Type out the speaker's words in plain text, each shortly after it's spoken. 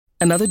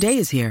Another day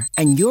is here,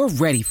 and you're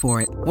ready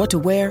for it. What to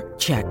wear?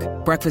 Check.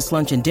 Breakfast,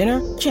 lunch, and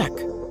dinner? Check.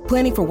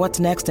 Planning for what's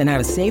next and how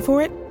to save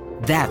for it?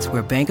 That's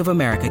where Bank of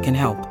America can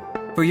help.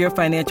 For your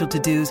financial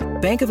to-dos,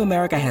 Bank of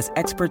America has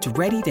experts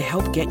ready to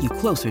help get you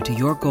closer to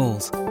your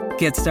goals.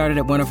 Get started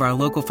at one of our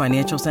local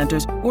financial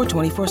centers or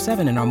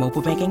 24/7 in our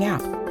mobile banking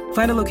app.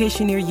 Find a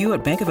location near you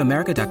at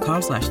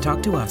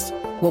bankofamerica.com/talktous.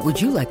 What would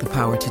you like the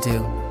power to do?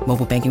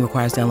 Mobile banking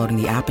requires downloading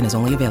the app and is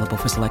only available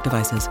for select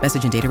devices.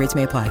 Message and data rates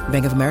may apply.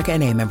 Bank of America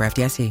NA, member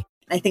FDIC.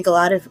 I think a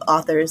lot of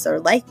authors are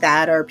like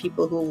that, or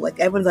people who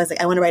everyone's always like,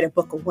 I want to write a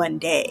book one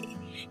day,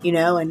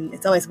 and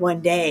it's always one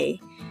day.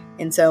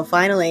 And so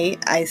finally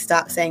I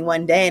stopped saying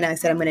one day and I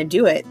said, I'm going to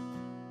do it.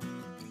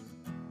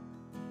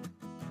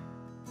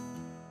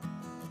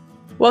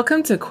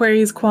 Welcome to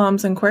Queries,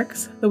 Qualms, and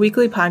Quirks, the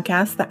weekly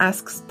podcast that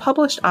asks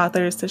published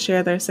authors to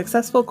share their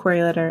successful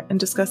query letter and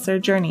discuss their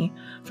journey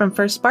from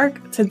first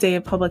spark to day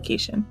of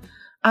publication.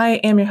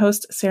 I am your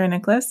host, Sarah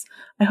Nicholas.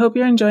 I hope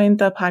you're enjoying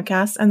the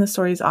podcast and the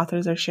stories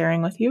authors are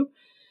sharing with you.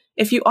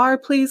 If you are,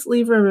 please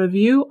leave a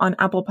review on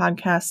Apple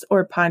Podcasts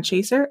or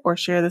Podchaser, or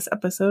share this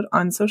episode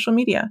on social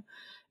media.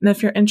 And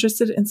if you're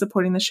interested in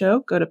supporting the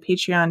show, go to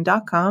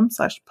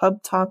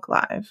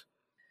patreon.com/pubtalklive.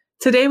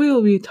 Today we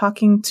will be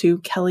talking to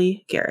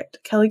Kelly Garrett.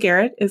 Kelly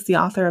Garrett is the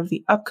author of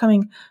the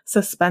upcoming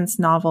suspense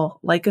novel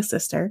Like a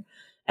Sister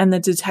and the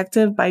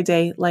Detective by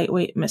Day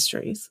Lightweight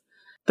Mysteries.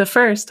 The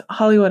first,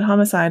 Hollywood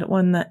Homicide,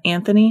 won the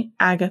Anthony,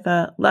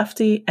 Agatha,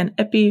 Lefty, and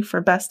Ippy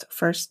for Best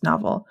First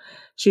Novel.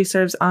 She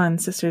serves on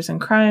Sisters in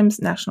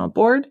Crime's National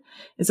Board,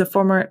 is a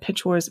former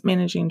Pitch Wars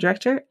managing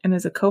director, and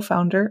is a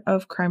co-founder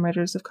of Crime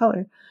Writers of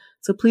Color.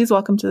 So please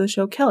welcome to the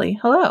show, Kelly.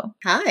 Hello.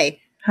 Hi.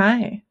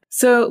 Hi.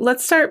 So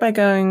let's start by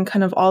going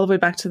kind of all the way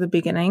back to the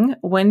beginning.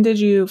 When did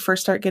you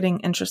first start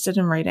getting interested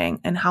in writing,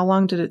 and how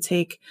long did it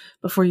take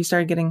before you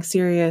started getting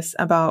serious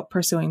about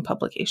pursuing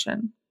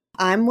publication?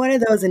 I'm one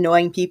of those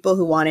annoying people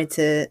who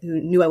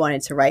knew I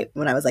wanted to write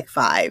when I was like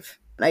 5.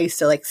 I used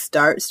to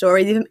start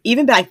stories.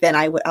 Even back then,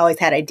 I always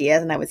had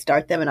ideas and I would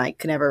start them and I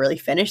could never really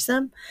finish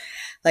them.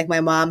 Like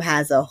my mom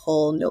has a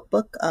whole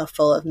notebook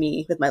full of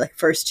me with my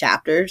first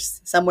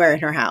chapters somewhere in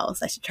her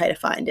house. I should try to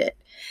find it.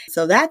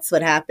 So that's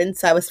what happened.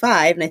 So I was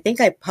 5 and I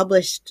think I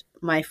published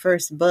my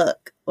first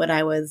book when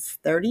I was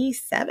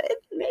 37,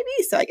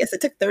 maybe. So I guess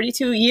it took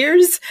 32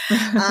 years.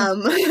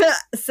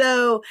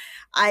 So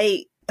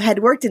I had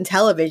worked in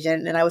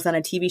television and I was on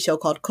a TV show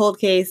called Cold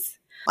Case.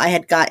 I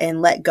had gotten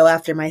let go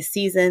after my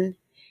season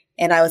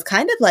and I was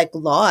kind of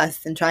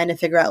lost and trying to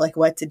figure out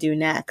what to do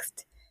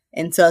next.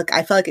 And so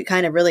I felt like it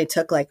kind of really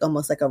took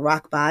almost like a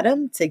rock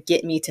bottom to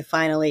get me to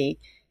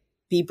finally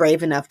be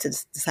brave enough to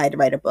decide to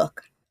write a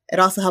book. It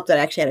also helped that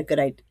I actually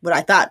had what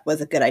I thought was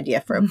a good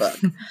idea for a book.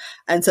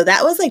 And so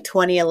that was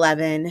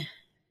 2011.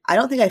 I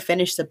don't think I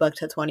finished the book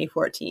till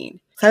 2014.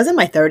 So I was in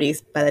my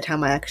 30s by the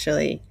time I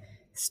actually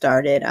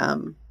started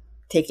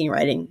taking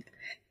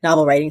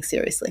novel writing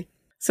seriously.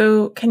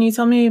 So can you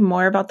tell me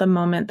more about the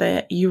moment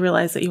that you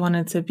realized that you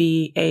wanted to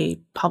be a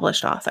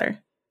published author?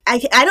 I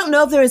don't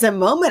know if there was a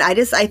moment. I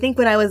think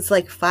when I was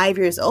 5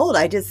 years old,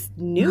 I just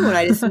knew, and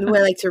I just knew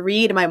I like to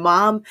read. And my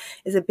mom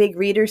is a big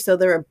reader, so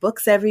there were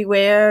books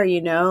everywhere,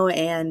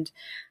 and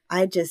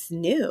I just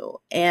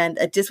knew. And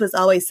it just was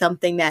always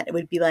something that it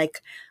would be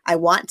I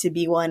want to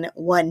be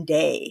one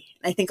day.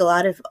 I think a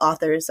lot of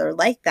authors are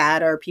like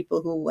that, or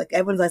people who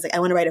everyone's always I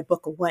want to write a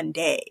book one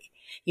day,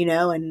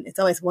 and it's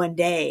always one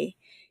day.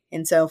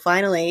 And so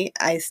finally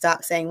I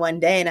stopped saying one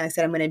day and I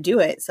said, I'm going to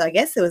do it. So I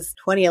guess it was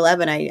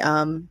 2011. I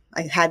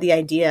had the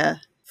idea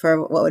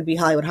for what would be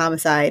Hollywood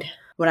Homicide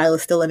when I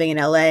was still living in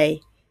LA. And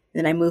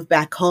then I moved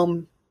back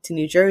home to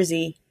New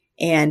Jersey.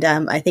 And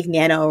I think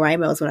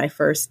NaNoWriMo was when I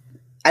first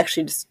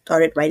actually just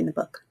started writing the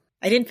book.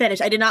 I didn't finish.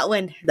 I did not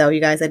win, though,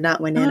 you guys. I did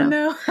not win Nano. Oh,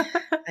 no.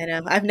 I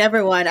know. I've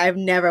never won a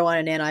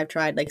Nano. I've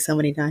tried so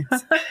many times.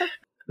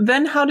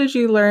 Then how did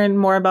you learn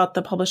more about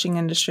the publishing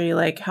industry,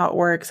 how it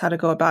works, how to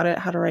go about it,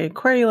 how to write a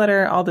query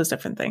letter, all those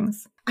different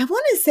things? I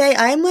want to say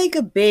I'm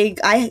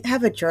I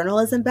have a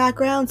journalism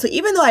background. So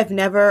even though I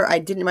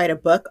didn't write a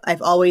book,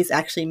 I've always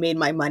actually made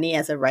my money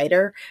as a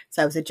writer.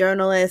 So I was a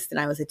journalist and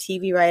I was a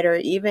TV writer.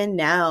 Even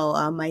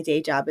now, my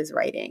day job is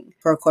writing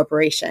for a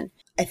corporation.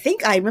 I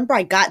remember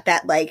I got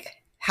that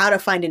How to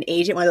Find an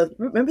Agent.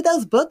 Remember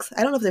those books?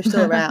 I don't know if they're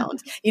still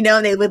around.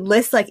 And they would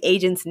list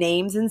agents'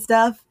 names and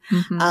stuff,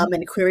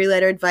 and query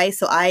letter advice.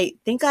 So I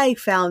think I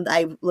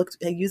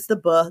used the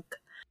book,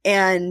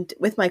 and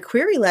with my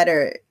query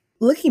letter,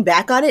 looking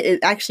back on it,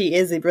 it actually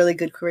is a really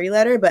good query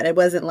letter. But it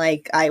wasn't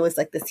I was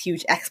this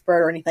huge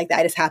expert or anything like that.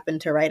 I just happened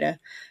to write a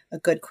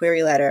good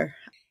query letter,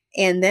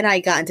 and then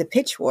I got into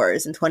Pitch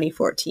Wars in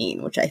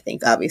 2014, which I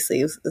think obviously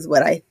is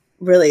what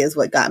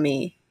got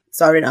me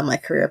started on my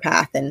career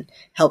path and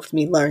helped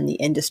me learn the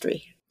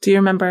industry. Do you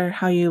remember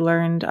how you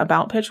learned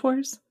about Pitch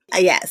Wars?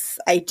 Yes,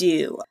 I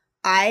do.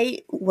 I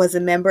was a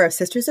member of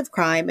Sisters of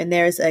Crime, and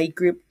there's a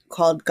group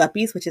called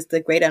Guppies, which is the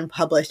Great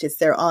Unpublished. It's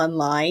their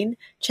online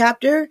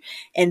chapter.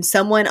 And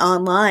someone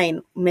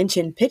online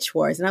mentioned Pitch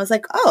Wars. And I was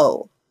like,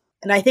 oh,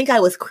 And I think I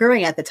was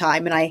querying at the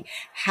time, and I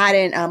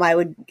hadn't.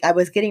 I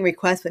was getting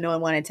requests, but no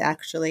one wanted to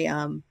actually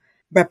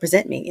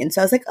represent me. And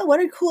so I was like, oh, what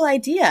a cool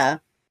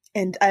idea.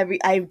 And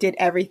I did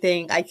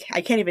everything. I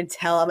can't even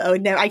tell.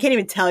 I can't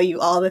even tell you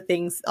all the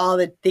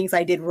things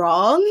I did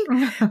wrong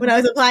when I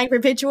was applying for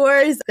Pitch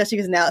Wars, especially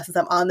because now since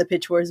I'm on the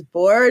Pitch Wars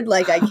board,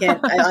 like I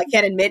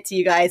can't admit to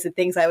you guys the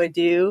things I would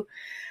do.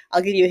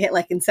 I'll give you a hint.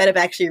 Like instead of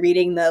actually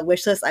reading the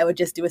wish list, I would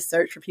just do a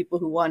search for people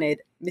who wanted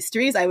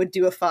mysteries. I would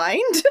do a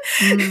find,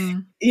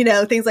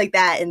 things like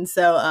that. And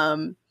so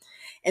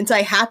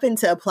I happened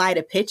to apply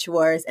to Pitch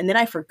Wars, and then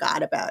I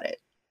forgot about it.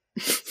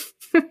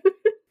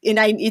 And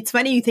it's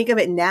funny, you think of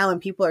it now and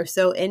people are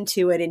so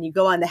into it, and you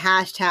go on the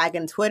hashtag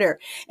on Twitter,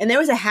 and there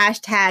was a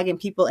hashtag and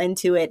people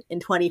into it in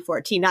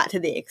 2014, not to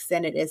the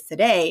extent it is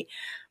today,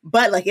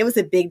 but like it was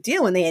a big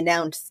deal when they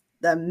announced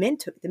the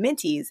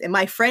Minties. And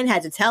my friend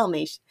had to tell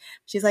me,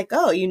 she's like,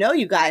 oh,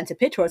 you got into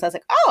Pitch Wars. I was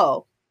like,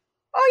 oh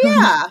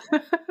yeah.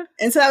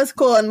 And so that was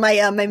cool. And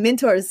my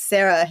mentor is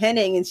Sarah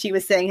Henning, and she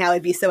was saying how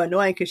it'd be so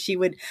annoying because she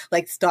would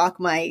like stalk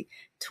my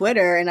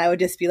Twitter, and I would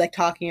just be like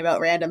talking about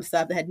random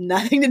stuff that had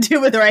nothing to do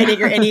with writing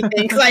or anything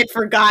because I'd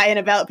forgotten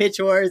about Pitch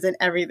Wars and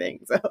everything.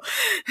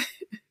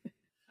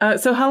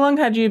 So how long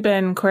had you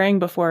been querying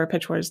before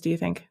Pitch Wars, do you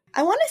think?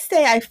 I want to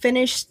say I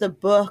finished the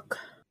book.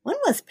 When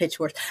was Pitch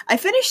Wars? I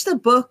finished the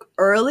book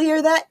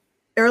earlier that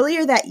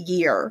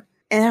year.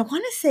 And I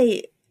want to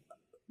say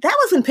that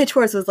was when Pitch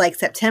Wars was like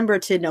September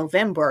to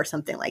November or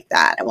something like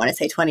that. I want to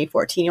say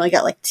 2014. You only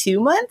got like 2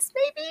 months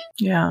maybe?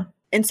 Yeah.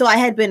 And so I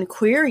had been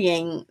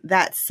querying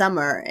that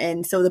summer.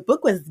 And so the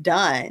book was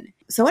done.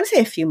 So I want to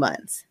say a few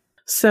months.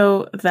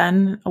 So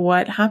then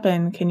what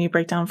happened? Can you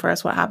break down for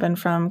us what happened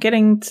from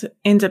getting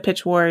into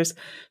Pitch Wars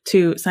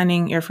to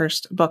signing your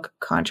first book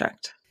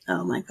contract?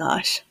 Oh my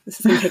gosh. This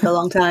is going to take a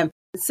long time.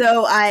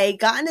 So I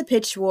got into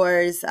Pitch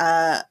Wars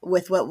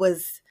with what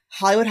was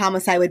Hollywood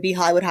Homicide would be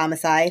Hollywood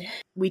Homicide.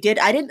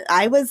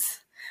 I was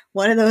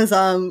one of those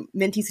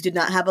mentees who did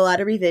not have a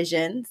lot of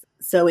revisions.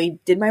 So we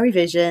did my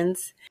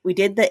revisions. We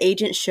did the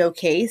agent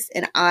showcase,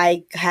 and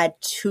I had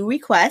 2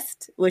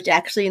 requests, which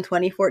actually in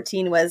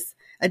 2014 was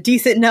a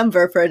decent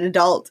number for an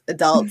adult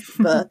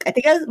book. I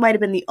think I might have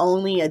been the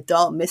only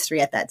adult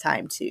mystery at that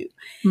time too.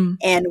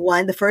 And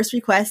the first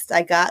request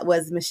I got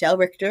was Michelle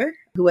Richter,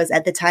 who was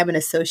at the time an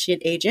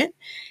associate agent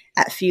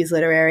at Fuse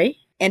Literary.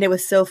 And it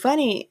was so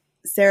funny,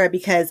 Sarah,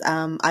 because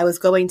I was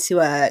going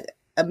to a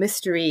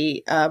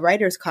mystery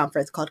writers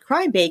conference called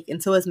Crime Bake,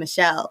 and so was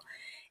Michelle.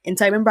 And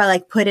so I remember I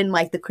like put in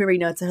like the query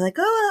notes. I was like,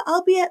 oh,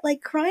 I'll be at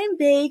like Crime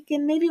Bake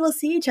and maybe we'll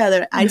see each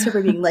other. I just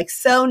remember being like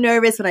so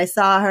nervous when I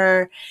saw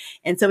her.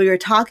 And so we were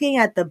talking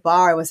at the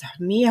bar. It was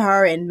me,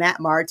 her, and Matt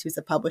Martz, who's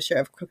the publisher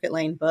of Crooked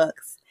Lane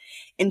Books.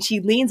 And she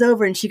leans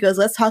over and she goes,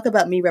 let's talk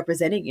about me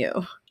representing you.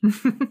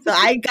 So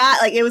I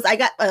got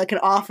like an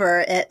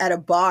offer at a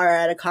bar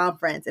at a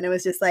conference. And it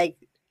was just like,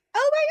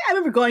 oh my God. I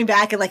remember going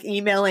back and like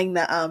emailing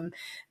the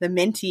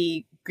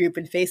Minty group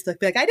in Facebook,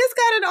 be like, I just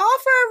got an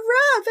offer of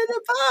Rough in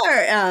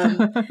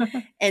the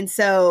bar. And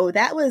so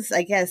that was,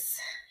 I guess,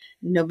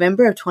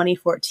 November of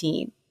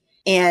 2014.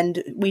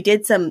 And we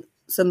did some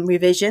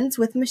revisions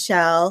with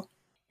Michelle,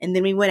 and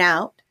then we went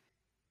out.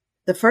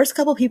 The first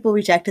couple people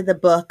rejected the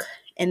book,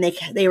 and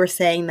they were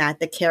saying that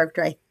the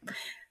character, I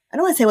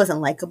don't want to say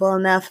wasn't likable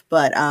enough,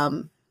 but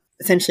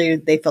essentially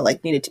they felt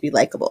like needed to be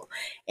likable.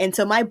 And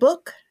so my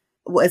book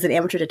was an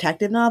amateur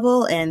detective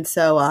novel, and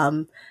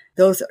so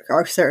those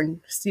are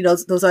certain,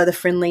 those are the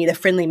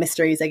friendly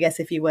mysteries, I guess,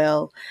 if you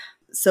will.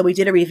 So we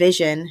did a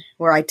revision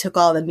where I took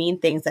all the mean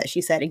things that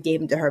she said and gave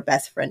them to her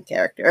best friend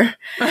character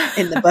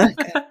in the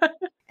book.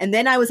 And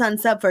then I was on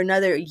sub for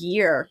another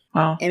year.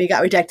 Wow. And we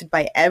got rejected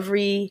by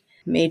every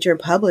major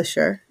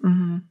publisher.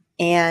 Mm-hmm.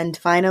 And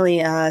finally,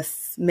 a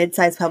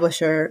mid-sized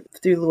publisher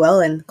through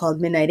Llewellyn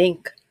called Midnight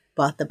Inc.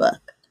 bought the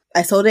book.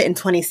 I sold it in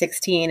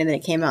 2016, and then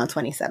it came out in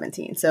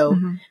 2017. So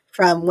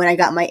from when I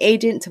got my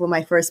agent to when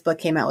my first book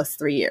came out was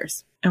 3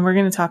 years. And we're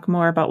going to talk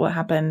more about what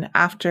happened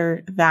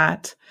after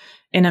that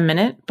in a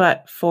minute.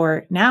 But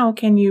for now,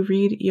 can you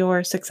read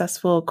your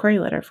successful query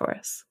letter for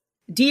us?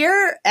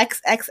 Dear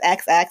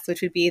XXXX,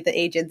 which would be the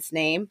agent's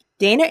name,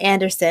 Dana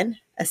Anderson,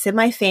 a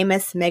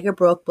semi-famous,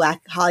 mega-broke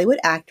Black Hollywood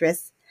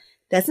actress,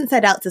 doesn't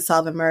set out to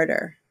solve a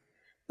murder.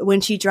 But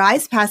when she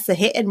drives past the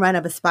hit and run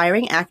of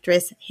aspiring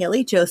actress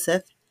Haley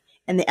Joseph,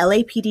 and the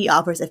LAPD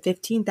offers a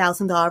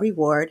 $15,000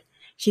 reward,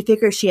 she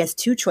figures she has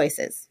 2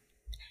 choices.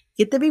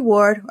 Get the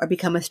reward or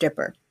become a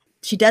stripper.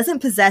 She doesn't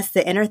possess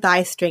the inner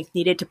thigh strength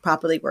needed to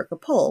properly work a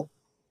pole.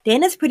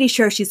 Dana's pretty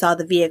sure she saw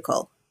the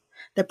vehicle.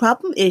 The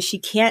problem is she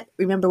can't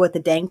remember what the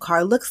dang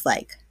car looks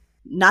like.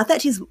 Not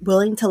that she's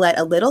willing to let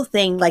a little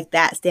thing like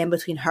that stand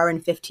between her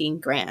and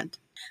 $15,000.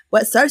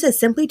 What starts as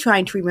simply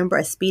trying to remember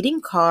a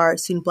speeding car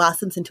soon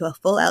blossoms into a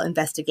full-out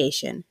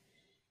investigation.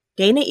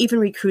 Dana even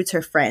recruits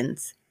her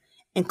friends,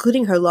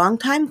 including her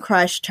longtime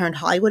crush turned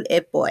Hollywood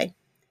it boy.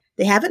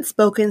 They haven't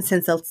spoken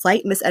since a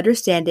slight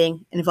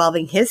misunderstanding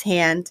involving his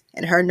hand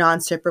and her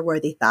non-stripper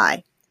worthy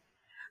thigh.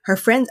 Her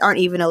friends aren't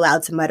even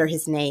allowed to mutter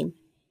his name.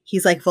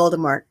 He's like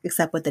Voldemort,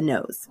 except with a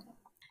nose.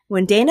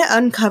 When Dana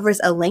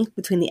uncovers a link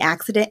between the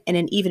accident and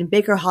an even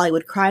bigger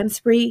Hollywood crime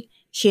spree,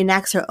 she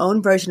enacts her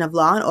own version of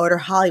Law & Order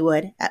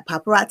Hollywood at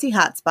paparazzi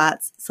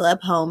hotspots,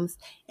 celeb homes,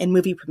 and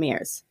movie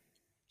premieres.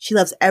 She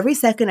loves every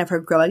second of her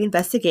growing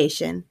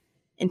investigation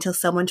until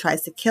someone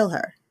tries to kill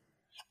her.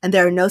 And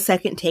there are no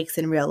second takes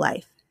in real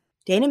life.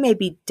 Dana may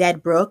be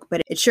dead broke,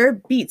 but it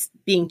sure beats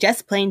being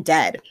just plain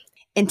dead.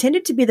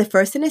 Intended to be the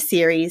first in a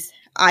series,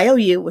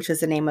 IOU, which was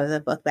the name of the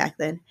book back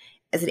then,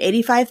 is an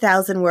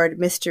 85,000-word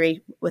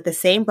mystery with the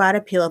same broad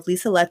appeal of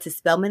Lisa Lutz's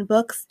Spellman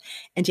books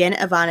and Janet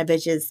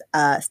Ivanovich's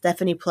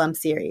Stephanie Plum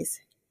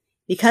series.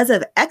 Because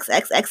of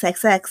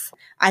XXXXX,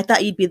 I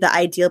thought you'd be the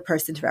ideal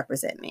person to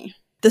represent me.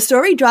 The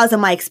story draws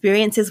on my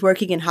experiences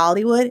working in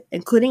Hollywood,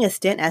 including a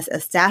stint as a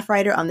staff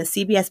writer on the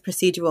CBS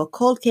procedural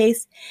Cold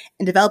Case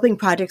and developing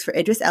projects for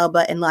Idris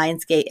Elba and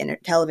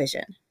Lionsgate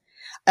Television.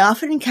 I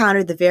often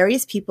encountered the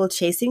various people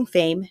chasing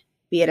fame,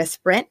 be it a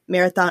sprint,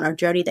 marathon, or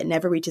journey that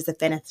never reaches a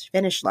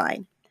finish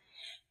line.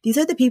 These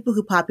are the people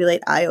who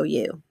populate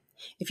IOU.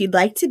 If you'd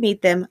like to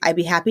meet them, I'd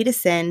be happy to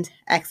send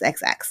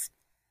XXX.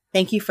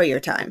 Thank you for your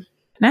time.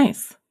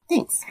 Nice.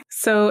 Thanks.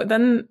 So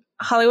then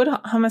Hollywood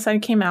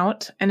Homicide came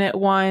out and it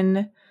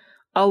won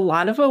a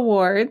lot of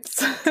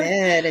awards.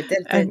 It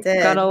did.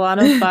 Got a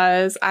lot of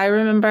buzz. I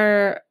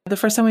remember the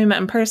first time we met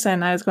in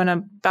person, I was going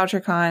to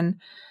BoucherCon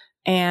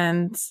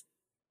and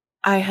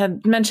I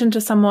had mentioned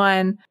to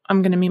someone,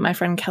 I'm going to meet my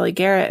friend Kelly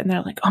Garrett. And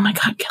they're like, oh my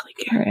God, Kelly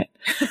Garrett.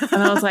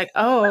 And I was like,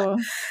 oh,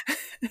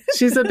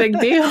 she's a big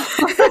deal. That's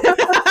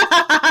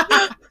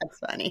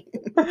funny.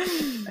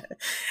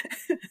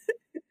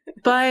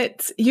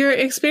 But your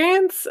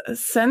experience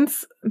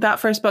since that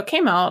first book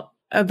came out,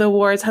 the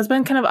awards has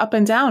been kind of up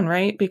and down,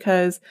 right?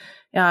 Because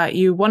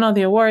you won all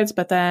the awards,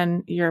 but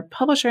then your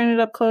publisher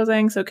ended up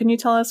closing. So can you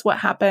tell us what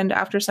happened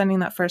after signing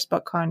that first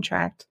book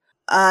contract?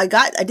 I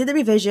did the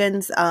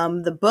revisions.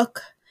 The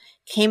book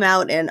came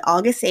out in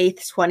August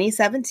 8th,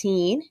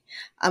 2017.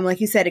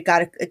 Like you said, it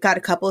got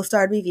a couple of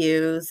starred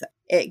reviews.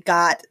 It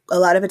got a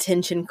lot of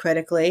attention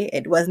critically.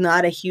 It was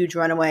not a huge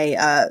runaway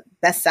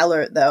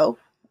bestseller, though.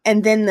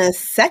 And then the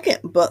second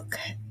book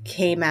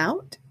came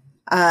out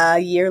a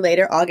year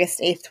later, August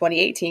 8th,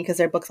 2018, because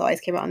their books always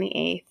came out on the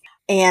 8th.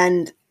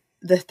 And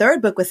the third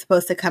book was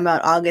supposed to come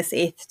out August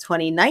 8th,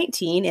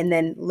 2019. And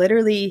then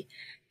literally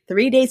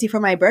 3 days before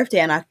my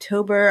birthday on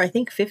October, I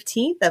think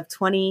 15th of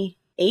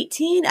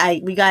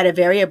 2018, we got a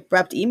very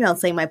abrupt email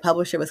saying my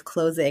publisher was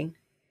closing.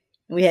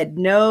 We had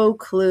no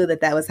clue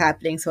that was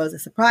happening. So it was a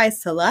surprise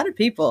to a lot of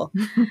people.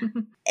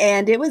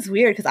 And it was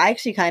weird because I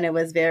actually kind of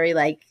was very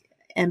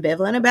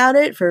ambivalent about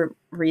it for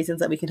reasons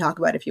that we can talk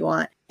about if you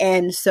want.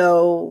 And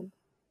so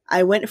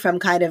I went from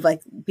kind of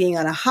being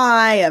on a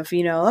high of,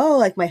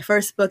 my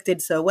first book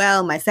did so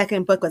well. My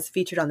second book was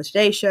featured on the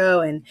Today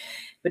Show and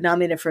been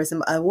nominated for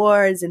some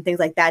awards and things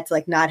like that,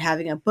 to not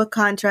having a book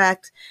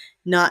contract,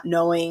 not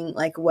knowing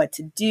what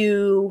to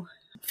do,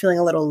 feeling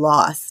a little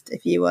lost,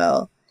 if you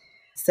will.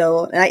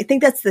 So, and I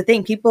think that's the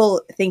thing.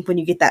 People think when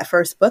you get that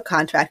first book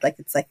contract,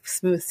 it's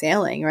smooth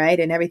sailing, right?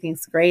 And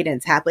everything's great and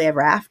it's happily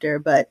ever after.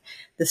 But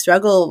the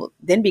struggle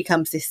then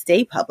becomes to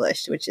stay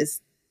published, which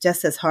is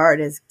just as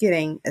hard as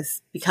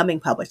becoming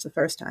published the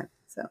first time.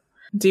 So,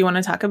 do you want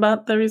to talk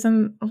about the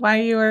reason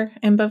why you were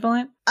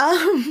ambivalent?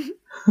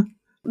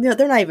 They're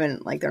not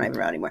even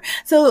around anymore.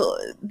 So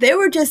there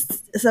were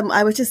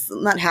I was just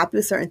not happy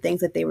with certain things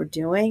that they were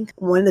doing.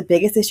 One of the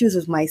biggest issues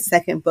was my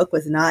second book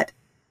was not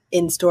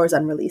in stores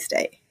on release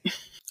day.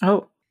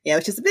 Oh, yeah,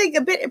 which is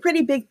a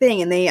pretty big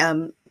thing. And they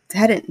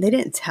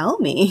didn't tell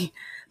me.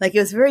 It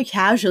was very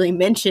casually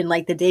mentioned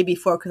the day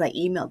before because I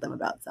emailed them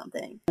about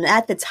something. And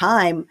at the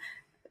time,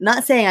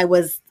 not saying I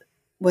was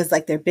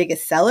their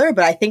biggest seller,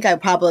 but I think I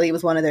probably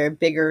was one of their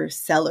bigger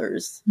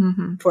sellers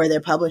for their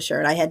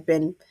publisher.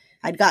 And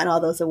I'd gotten all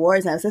those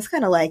awards, and I was just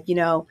kind of you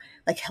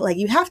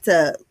have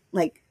to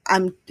you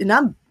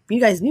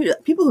guys knew,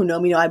 people who know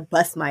me know I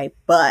bust my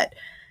butt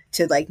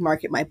to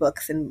market my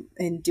books and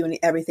doing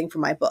everything for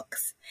my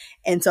books.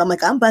 And so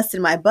I'm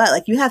busting my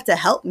butt. You have to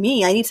help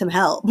me. I need some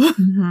help,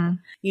 And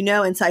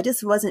so I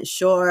just wasn't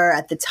sure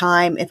at the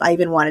time if I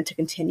even wanted to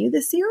continue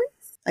this series.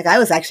 I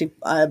was actually,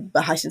 I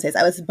shouldn't say this,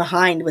 I was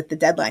behind with the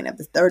deadline of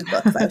the third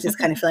book. So I was just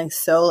kind of feeling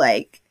so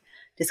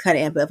just kind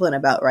of ambivalent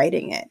about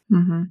writing it.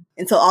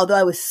 And so although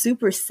I was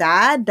super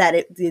sad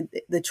that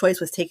the choice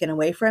was taken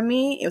away from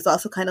me, it was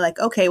also kind of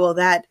okay, well,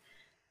 that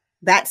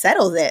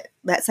settles it.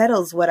 That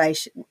settles what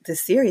the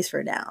series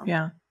for now.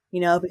 Yeah.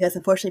 Because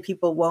unfortunately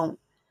people won't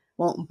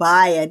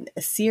buy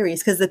a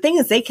series. Because the thing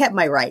is, they kept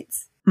my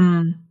rights.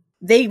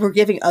 They were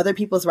giving other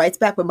people's rights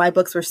back, but my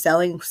books were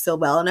selling so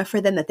well enough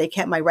for them that they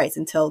kept my rights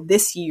until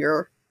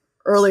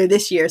earlier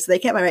this year. So they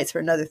kept my rights for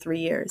another 3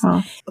 years.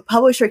 Wow. A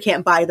publisher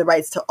can't buy the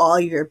rights to all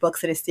your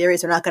books in a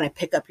series. They're not going to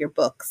pick up your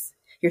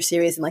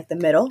series in the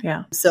middle.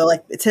 Yeah. So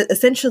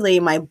essentially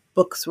my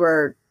books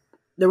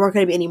there weren't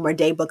going to be any more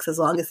day books as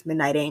long as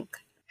Midnight Ink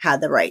had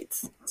the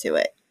rights to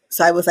it.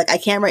 So I was I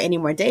can't write any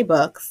more day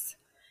books.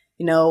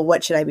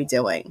 What should I be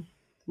doing?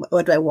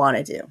 What do I want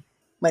to do?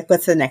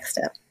 What's the next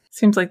step?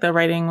 Seems like the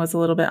writing was a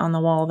little bit on the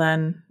wall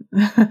then.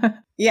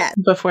 Yeah.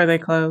 Before they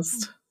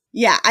closed.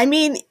 Yeah. I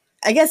mean,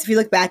 I guess if you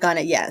look back on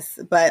it, yes.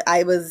 But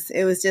it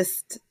was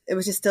just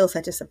still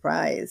such a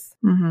surprise.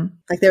 Mm-hmm.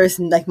 Like there was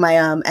like my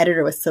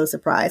editor was so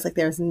surprised. Like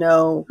there was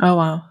no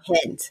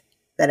hint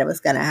that it was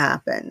going to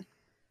happen,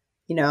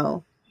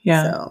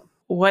 Yeah. So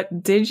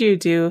what did you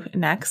do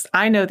next?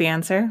 I know the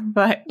answer,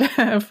 but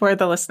for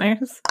the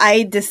listeners.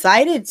 I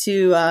decided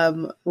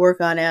to work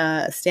on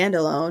a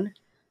standalone,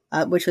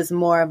 which was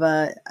more of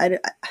I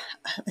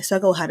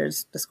struggle how to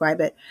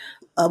describe it.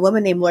 A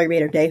woman named Lori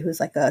Rader Day, who's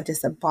like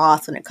just a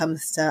boss when it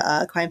comes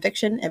to crime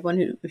fiction.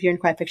 If you're in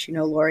crime fiction, you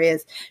know who Lori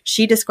is.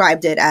 She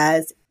described it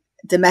as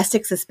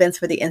domestic suspense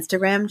for the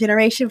Instagram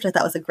generation, which I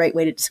thought was a great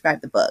way to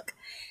describe the book.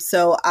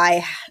 So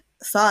I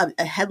saw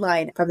a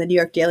headline from the New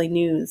York Daily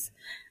News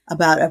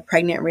about a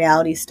pregnant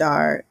reality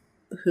star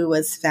who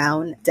was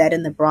found dead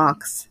in the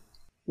Bronx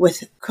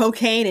with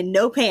cocaine and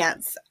no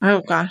pants.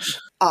 Oh, gosh.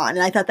 On.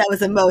 And I thought that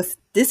was the most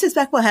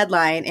disrespectful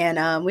headline.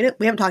 And we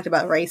haven't talked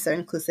about race or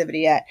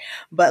inclusivity yet,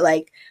 but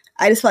like,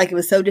 I just felt like it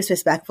was so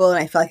disrespectful.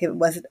 And I felt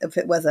like if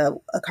it was a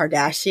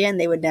Kardashian,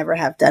 they would never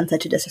have done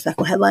such a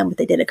disrespectful headline, but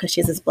they did it because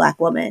she's this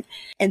Black woman.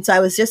 And so I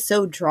was just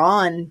so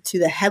drawn to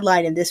the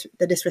headline and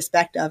the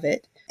disrespect of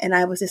it. And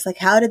I was just like,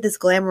 how did this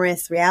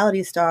glamorous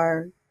reality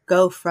star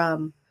go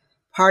from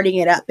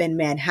partying it up in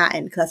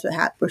Manhattan, because that's what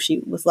happened, where she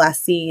was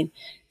last seen,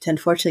 to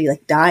unfortunately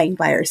like dying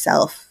by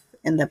herself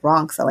in the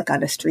Bronx, like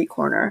on a street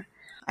corner.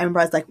 I remember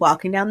I was like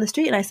walking down the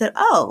street and I said,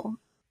 oh,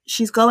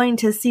 she's going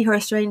to see her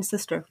estranged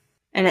sister.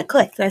 And it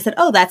clicked. And I said,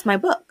 oh, that's my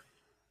book.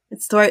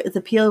 It's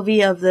the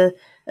POV of the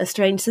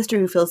estranged sister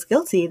who feels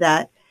guilty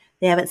that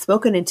they haven't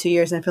spoken in 2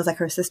 years and feels like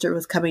her sister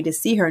was coming to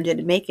see her and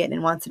didn't make it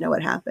and wants to know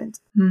what happened.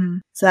 Mm-hmm.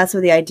 So that's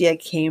where the idea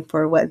came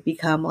for what would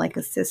become Like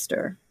a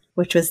Sister,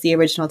 which was the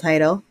original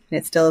title. And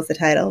it still is the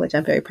title, which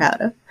I'm very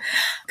proud of,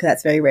 because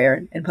that's very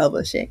rare in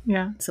publishing.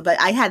 Yeah. So, but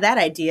I had that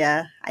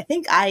idea. I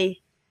think I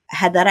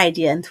had that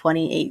idea in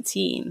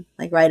 2018,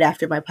 like right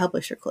after my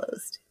publisher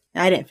closed.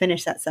 And I didn't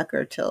finish that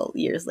sucker till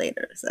years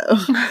later. So,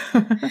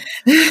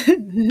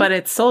 but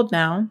it's sold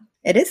now.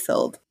 It is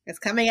sold. It's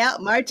coming out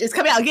It's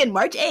coming out again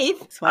March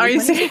 8th. Are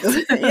you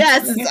serious?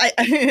 Yes.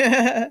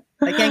 I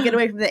can't get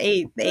away from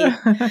the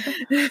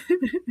 8th.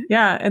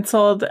 Yeah, it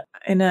sold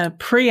in a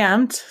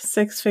preempt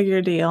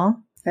 6-figure deal.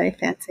 Very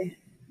fancy.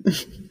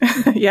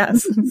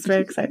 Yes, it's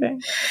very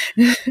exciting.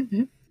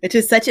 It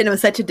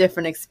was such a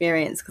different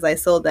experience, because I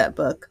sold that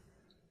book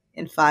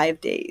in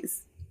 5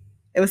 days.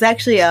 It was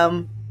actually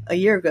a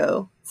year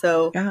ago.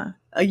 So yeah.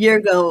 A year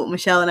ago,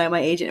 Michelle and I,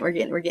 my agent, we're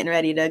getting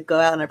ready to go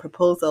out on a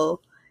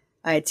proposal.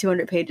 I had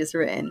 200 pages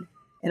written,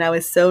 and I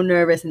was so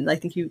nervous. And I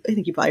think you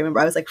probably remember,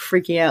 I was like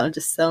freaking out and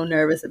just so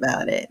nervous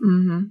about it.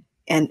 Mm-hmm.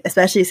 And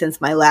especially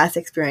since my last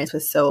experience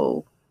was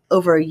so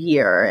over a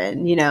year,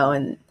 and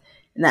and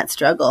that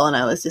struggle. And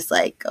I was just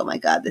like, oh my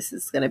God, this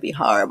is going to be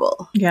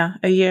horrible. Yeah.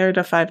 A year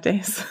to 5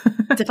 days.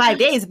 To 5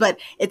 days. But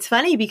it's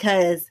funny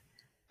because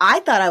I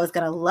thought I was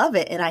going to love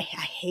it, and I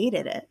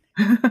hated it.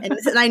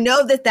 And I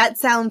know that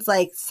sounds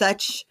like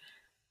such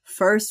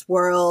first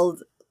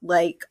world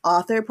like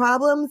author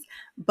problems,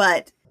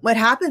 but what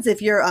happens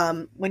if you're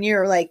when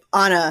you're like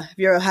if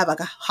you have like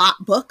a hot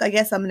book, I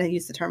guess I'm going to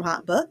use the term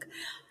hot book,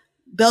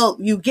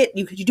 you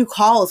do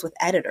calls with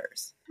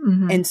editors.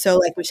 Mm-hmm. And so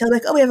like Michelle,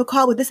 like, oh, we have a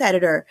call with this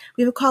editor,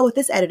 we have a call with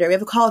this editor, we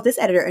have a call with this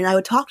editor, and I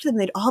would talk to them,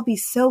 they'd all be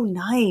so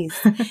nice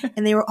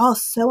and they were all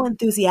so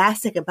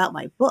enthusiastic about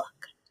my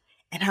book,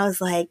 and I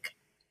was like,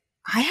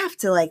 I have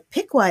to like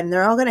pick one.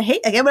 They're all going to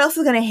hate. Like, everyone else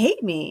is going to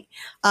hate me.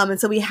 And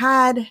so we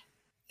had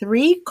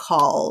 3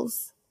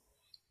 calls,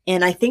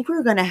 and I think we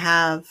were going to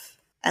have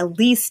at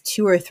least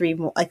 2 or 3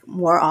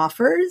 more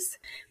offers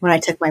when I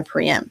took my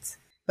preempt.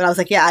 But I was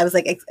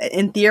like,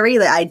 in theory,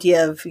 the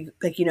idea of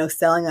like,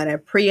 selling on a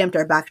preempt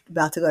or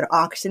about to go to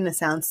auction, it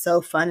sounds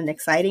so fun and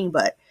exciting,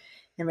 but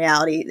in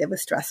reality, it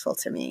was stressful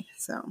to me.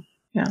 So,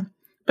 yeah.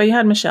 But you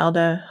had Michelle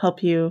to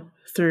help you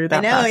through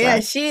that process. Yeah.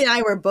 She and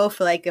I were both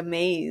like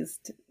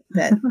amazed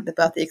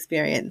about the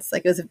experience.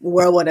 Like, it was a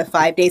whirlwind of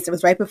 5 days. It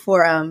was right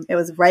before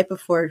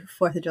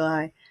 4th of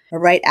July, or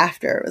right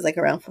after. It was like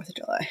around 4th of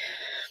July.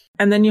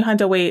 And then you had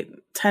to wait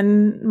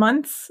 10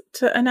 months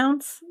to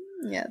announce?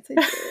 Yes, I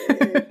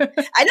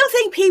did. I don't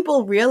think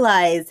people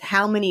realize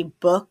how many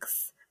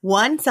books,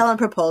 sell on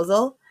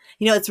proposal.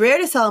 It's rare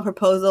to sell on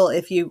proposal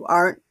if you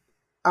aren't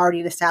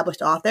already an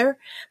established author.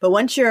 But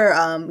once you're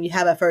you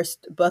have a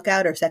first book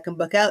out or second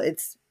book out,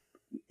 it's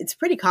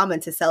pretty common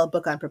to sell a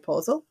book on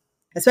proposal,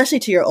 especially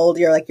to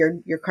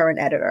your current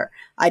editor.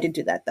 I did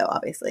do that though,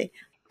 obviously.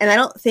 And I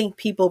don't think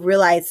people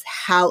realize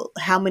how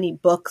many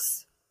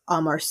books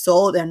are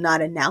sold and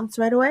not announced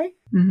right away.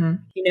 Mm-hmm.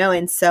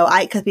 And so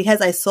because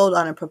I sold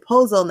on a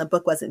proposal and the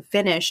book wasn't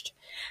finished,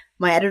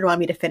 my editor wanted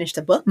me to finish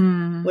the book,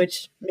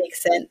 which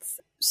makes sense.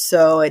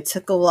 So it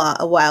took a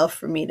while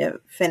for me to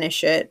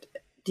finish it,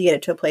 to get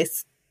it to a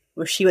place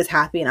where she was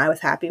happy and I was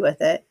happy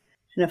with it.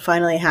 And it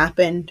finally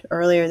happened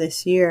earlier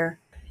this year.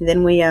 And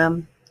then we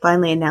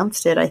finally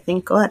announced it, I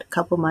think, a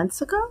couple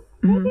months ago,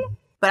 maybe?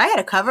 But I had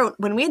a cover.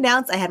 When we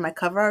announced, I had my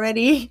cover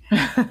already.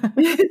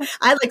 I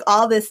had like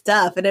all this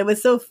stuff. And it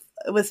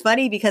was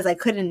funny because I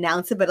couldn't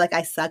announce it, but like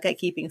I suck at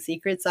keeping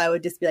secrets. So I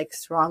would just be like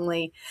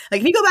strongly,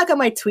 like if you go back on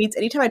my tweets,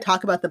 anytime I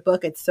talk about the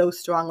book, it's so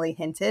strongly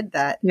hinted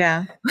that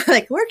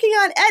like working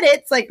on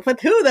edits, like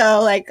with who though?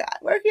 Like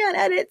working on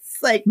edits,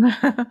 like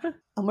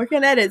I'm working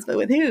on edits, but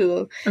with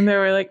who? And there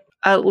were like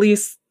at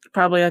least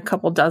probably a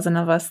couple dozen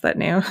of us that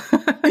knew.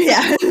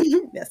 Yeah.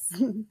 Yes.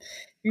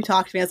 You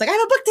talked to me. I was like, I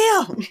have a book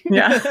deal.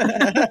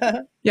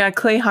 Yeah. Yeah.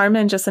 Clay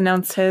Harmon just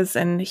announced his,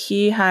 and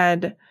he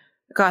had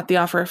got the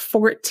offer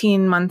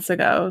 14 months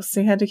ago.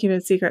 So he had to keep it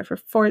a secret for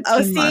 14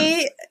 months.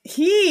 Oh,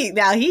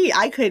 see,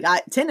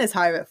 Tin is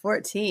hard at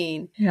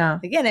 14. Yeah.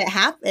 Again, it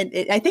happened.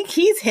 I think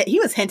he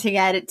was hinting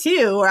at it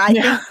too, or I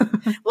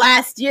think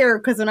last year,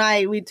 because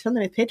when we did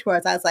something with Pitch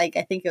Wars, I was like,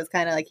 I think it was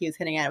kind of like he was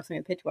hinting at it something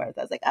with Pitch Wars.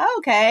 I was like, oh,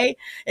 okay.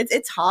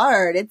 It's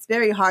hard. It's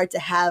very hard to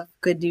have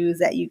good news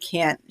that you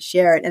can't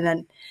share it. And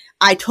then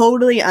I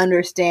totally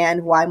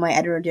understand why my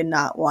editor did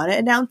not want to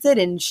announce it,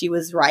 and she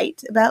was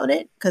right about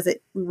it, because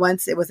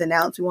once it was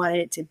announced, we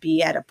wanted it to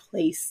be at a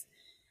place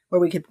where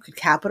we could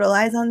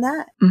capitalize on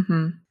that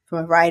from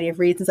a variety of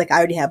reasons. Like I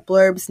already have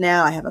blurbs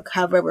now, I have a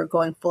cover, we're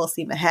going full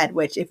steam ahead,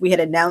 which if we had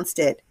announced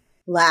it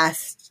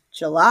last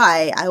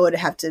July, I would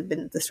have to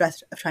been the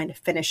stress of trying to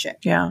finish it.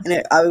 Yeah. And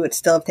it would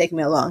still have taken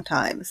me a long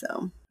time. So.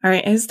 All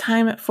right. It's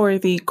time for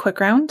the quick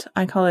round.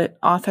 I call it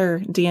author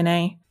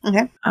DNA.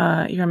 Okay.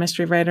 You're a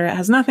mystery writer. It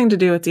has nothing to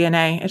do with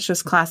DNA. It's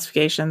just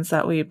classifications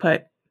that we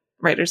put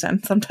writers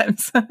in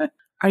sometimes.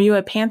 Are you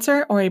a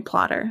pantser or a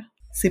plotter?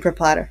 Super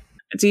plotter.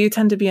 Do you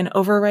tend to be an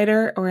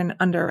overwriter or an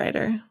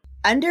underwriter?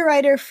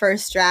 Underwriter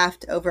first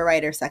draft,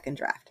 overwriter second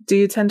draft. Do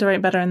you tend to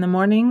write better in the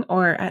morning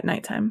or at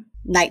nighttime?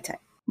 Nighttime.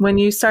 When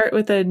you start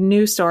with a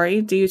new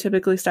story, do you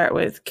typically start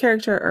with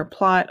character or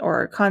plot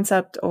or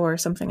concept or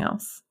something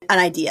else? An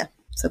idea.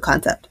 So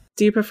concept.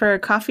 Do you prefer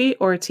coffee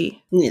or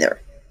tea? Neither.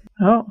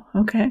 Oh,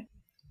 okay.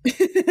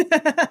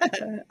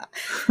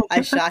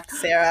 I shocked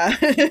Sarah.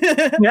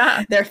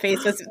 Yeah. Their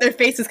face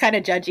was kind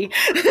of judgy.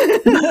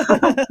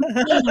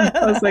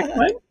 I was like,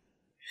 what?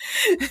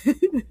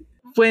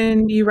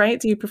 When you write,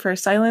 do you prefer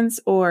silence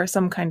or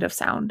some kind of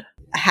sound?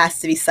 It has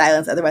to be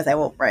silence, otherwise I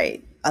won't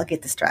write. I'll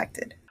get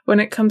distracted. When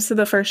it comes to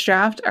the first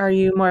draft, are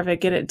you more of a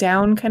get it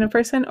down kind of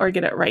person or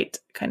get it right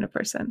kind of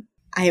person?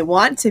 I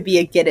want to be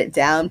a get it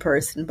down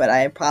person, but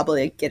I'm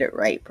probably a get it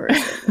right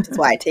person, which is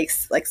why it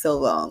takes like so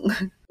long.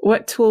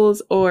 What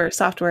tools or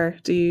software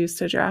do you use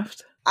to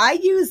draft? I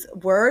use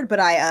Word,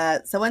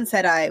 but someone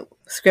said I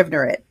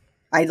Scrivener it.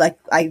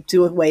 I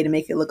do a way to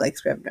make it look like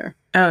Scrivener.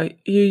 Oh,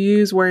 you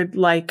use Word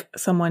like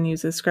someone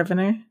uses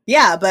Scrivener?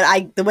 Yeah,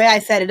 but the way I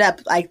set it up,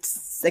 I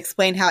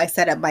explained how I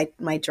set up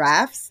my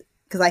drafts,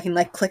 because I can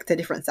like click to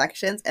different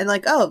sections and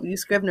like, oh, you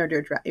Scrivenered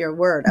your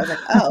Word. I was like,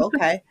 oh,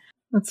 okay.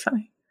 That's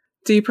funny.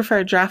 Do you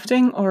prefer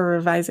drafting or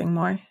revising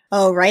more?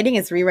 Oh, writing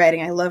is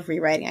rewriting. I love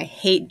rewriting. I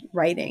hate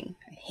writing.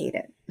 I hate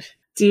it.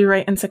 Do you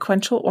write in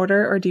sequential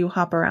order or do you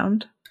hop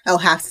around? Oh,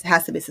 has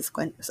to be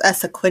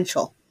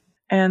sequential.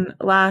 And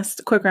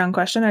last quick round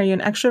question. Are you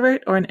an extrovert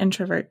or an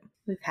introvert?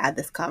 We've had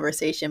this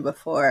conversation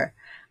before.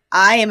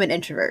 I am an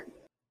introvert.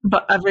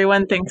 But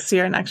everyone thinks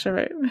you're an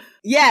extrovert.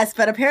 Yes,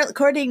 but apparently,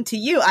 according to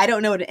you, I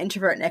don't know what an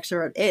introvert and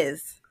extrovert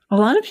is. A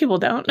lot of people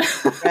don't.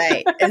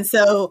 Right. And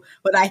so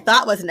what I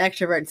thought was an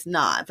extrovert, it's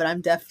not, but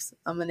I'm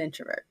an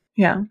introvert.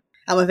 Yeah.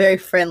 I'm a very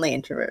friendly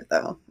introvert,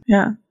 though.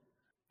 Yeah.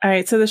 All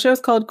right. So the show's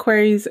called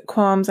Queries,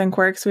 Qualms, and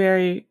Quirks. We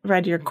already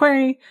read your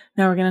query.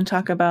 Now we're going to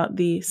talk about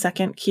the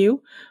second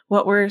Q.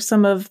 What were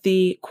some of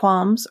the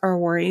qualms or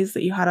worries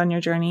that you had on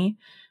your journey?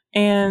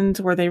 And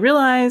were they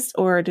realized,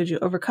 or did you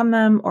overcome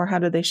them, or how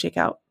did they shake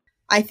out?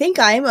 I think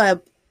I'm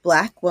a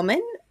Black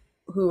woman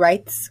who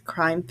writes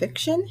crime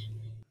fiction.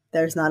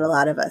 There's not a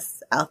lot of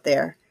us out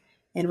there.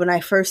 And when I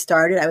first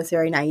started, I was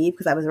very naive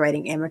because I was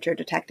writing amateur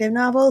detective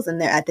novels.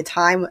 And at the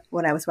time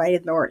when I was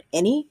writing, there weren't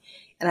any.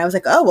 And I was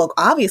like, oh, well,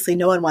 obviously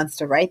no one wants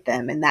to write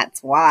them. And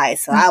that's why.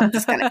 So I'll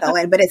just kind of go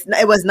in. But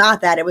it was not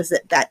that. It was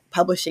that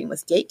publishing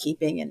was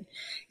gatekeeping and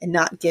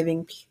not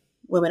giving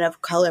women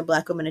of color,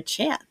 Black women, a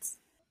chance.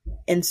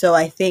 And so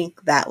I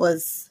think that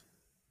was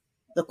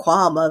the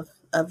qualm of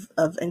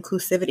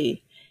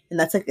inclusivity. And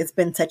that's like, it's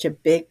been such a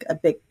big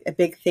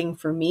thing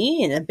for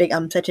me, and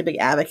I'm such a big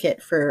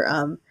advocate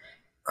for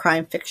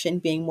crime fiction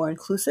being more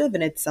inclusive.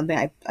 And it's something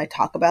I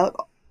talk about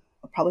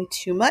probably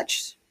too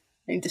much.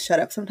 I need to shut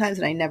up sometimes,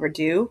 and I never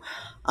do.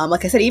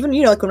 Like I said, even,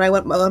 like when I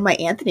won my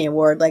Anthony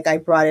Award, like I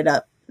brought it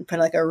up in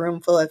front of like a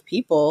room full of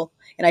people.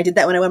 And I did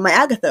that when I won my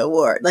Agatha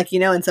Award,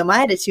 and so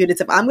my attitude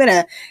is, if I'm going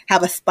to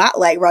have a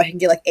spotlight where I can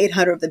get like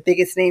 800 of the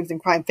biggest names in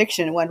crime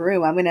fiction in one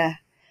room, I'm going to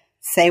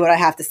say what I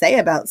have to say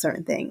about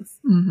certain things.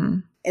 Mm-hmm.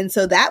 And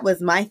so that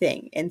was my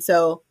thing. And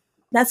so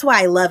that's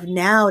why I love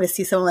now to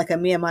see someone like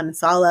Amia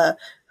Manansala,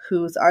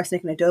 whose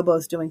Arsenic and Adobo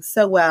is doing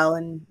so well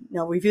and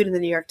reviewed in the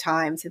New York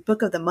Times and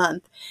Book of the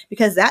Month,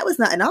 because that was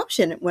not an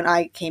option when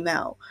I came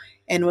out.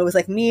 And it was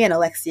like me and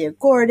Alexia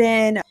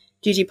Gordon,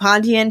 Gigi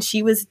Pontian,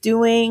 she was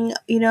doing,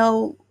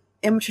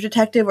 amateur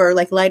detective or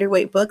like lighter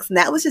weight books, and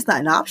that was just not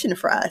an option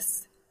for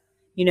us,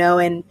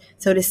 and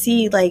so to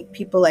see like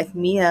people like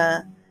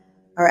Mia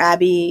or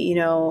Abby,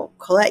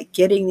 Colette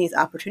getting these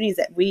opportunities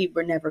that we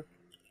were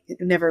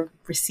never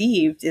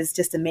received is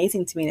just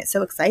amazing to me, and it's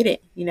so exciting,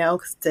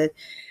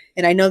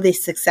 and I know the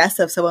success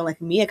of someone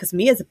like Mia, because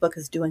Mia's book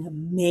is doing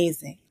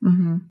amazing.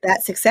 Mm-hmm.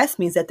 That success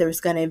means that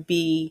there's going to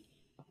be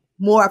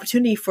more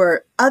opportunity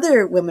for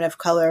other women of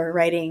color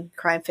writing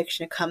crime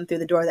fiction to come through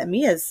the door that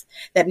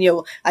I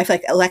feel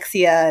like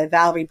Alexia,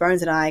 Valerie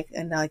Burns, and I,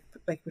 and like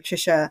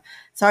Patricia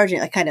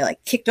Sargent, like kind of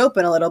like kicked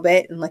open a little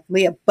bit, and like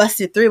Leah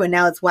busted through, and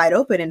now it's wide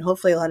open, and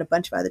hopefully a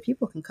bunch of other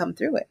people can come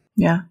through it.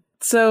 Yeah.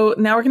 So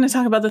now we're going to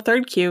talk about the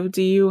third Q.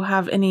 Do you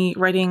have any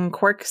writing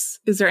quirks?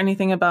 Is there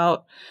anything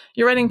about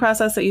your writing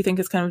process that you think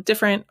is kind of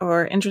different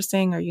or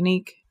interesting or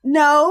unique?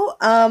 No.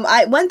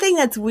 One thing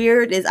that's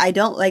weird is I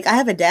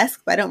have a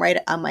desk, but I don't write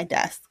it on my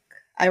desk.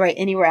 I write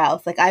anywhere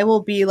else. Like I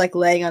will be like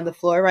laying on the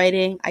floor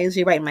writing. I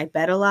usually write in my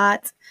bed a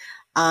lot.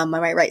 I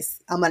might write,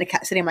 I'm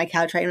sitting on my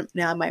couch right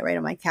now. I might write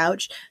on my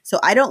couch. So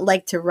I don't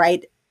like to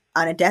write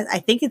on a desk. I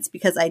think it's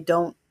because I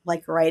don't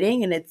like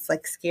writing, and it's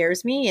like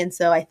scares me, and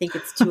so I think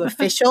it's too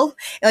official.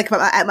 Like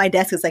at my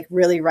desk it's like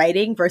really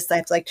writing versus I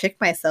have to like trick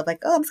myself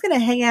like, oh, I'm just gonna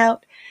hang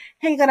out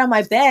on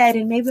my bed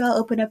and maybe I'll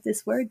open up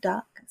this Word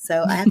doc.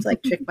 So I have to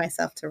like trick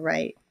myself to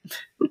write.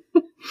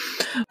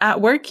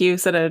 At work you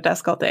sit at a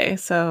desk all day,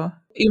 so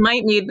you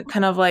might need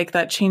kind of like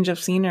that change of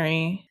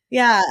scenery.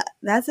 Yeah,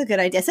 that's a good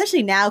idea,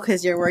 especially now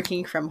because you're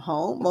working from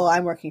home. Well,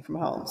 I'm working from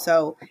home,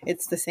 so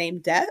it's the same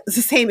desk, it's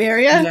the same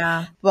area.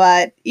 Yeah.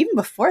 But even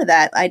before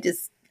that,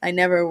 I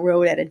never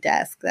wrote at a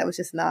desk. That was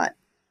just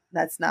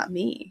that's not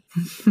me.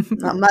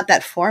 I'm not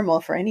that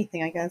formal for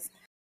anything, I guess.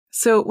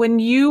 So when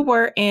you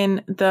were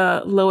in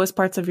the lowest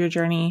parts of your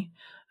journey,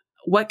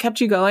 what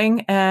kept you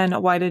going and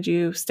why did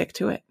you stick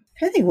to it?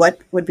 I think what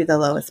would be the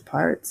lowest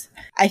parts?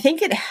 I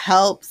think it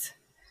helped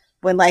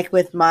when my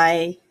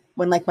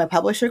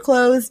publisher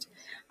closed.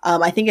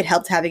 I think it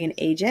helped having an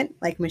agent.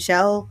 Like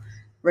Michelle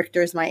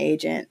Richter is my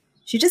agent.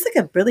 She's just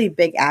like a really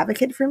big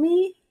advocate for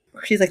me.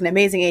 She's like an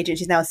amazing agent.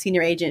 She's now a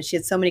senior agent. She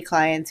has so many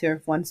clients who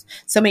have won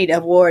so many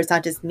awards,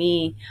 not just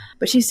me,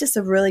 but she's just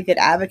a really good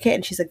advocate,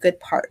 and she's a good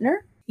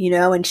partner,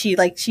 and she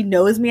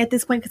knows me at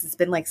this point because it's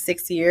been like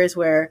 6 years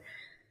where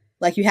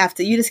like you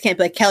just can't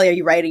be like, Kelly, are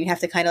you writing? You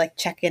have to kind of like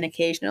check in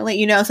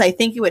occasionally, so I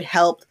think it would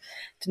help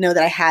to know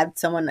that I had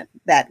someone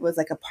that was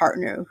like a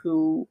partner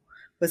who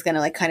was going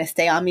to like kind of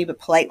stay on me, but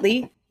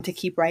politely to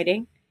keep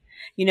writing.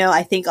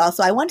 I think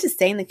also I want to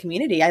stay in the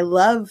community. I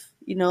love,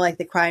 like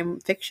the crime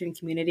fiction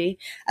community.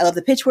 I love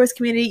the Pitch Wars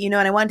community, and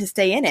I wanted to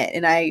stay in it.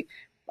 And I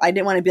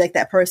didn't want to be like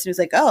that person who's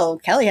like, oh,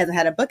 Kelly hasn't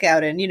had a book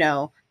out in,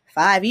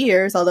 5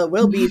 years, although it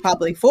will be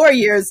probably 4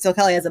 years till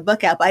Kelly has a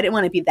book out. But I didn't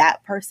want to be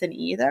that person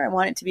either. I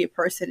wanted to be a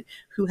person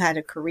who had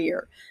a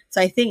career.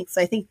 So I think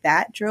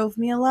that drove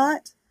me a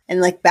lot. And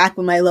like back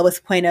when my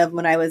lowest point of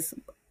when I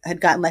had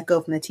gotten let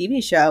go from the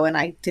TV show and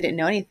I didn't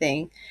know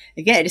anything,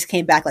 again, it just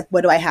came back like,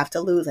 what do I have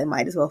to lose? I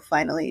might as well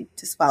finally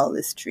just follow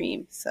this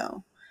dream.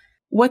 So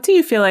what do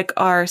you feel like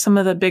are some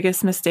of the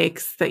biggest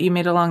mistakes that you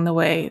made along the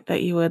way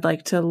that you would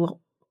like to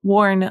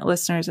warn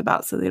listeners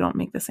about so they don't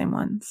make the same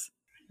ones?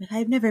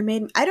 I've never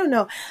made, I don't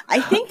know. I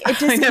think it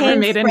just I never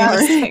made any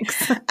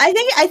mistakes. I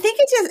think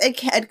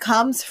it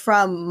comes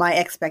from my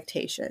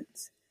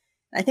expectations.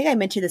 I think I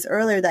mentioned this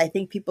earlier that I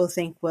think people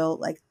think, well,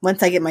 like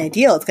once I get my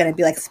deal, it's going to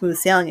be like smooth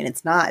sailing, and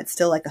it's not. It's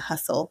still like a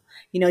hustle.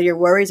 Your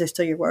worries are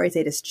still your worries.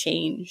 They just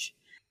change.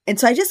 And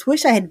so I just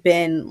wish I had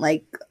been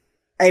like,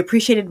 I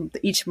appreciated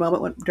each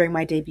moment during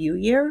my debut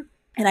year.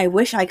 And I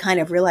wish I kind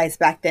of realized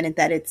back then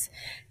that it's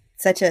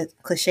such a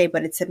cliche,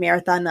 but it's a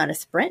marathon, not a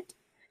sprint.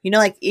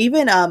 Like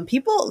even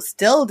people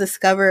still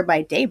discover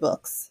my day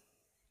books,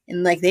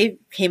 and like they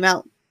came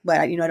out, but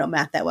I don't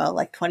math that well,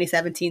 like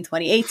 2017,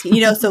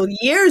 2018, so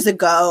years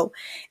ago,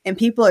 and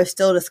people are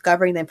still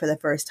discovering them for the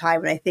first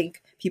time. And I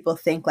think people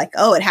think like,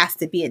 oh, it has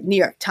to be a New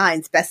York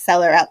Times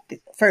bestseller out the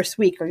first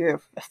week or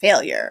you're a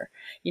failure,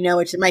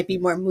 which it might be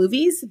more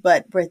movies,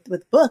 but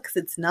with books,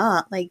 it's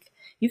not. Like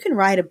you can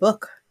write a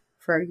book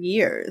for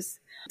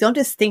years. Don't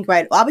just think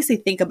obviously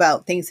think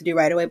about things to do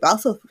right away, but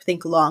also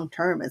think long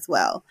term as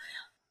well.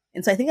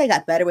 And so I think I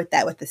got better with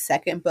that with the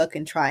second book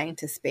and trying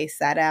to space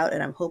that out.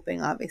 And I'm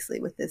hoping, obviously,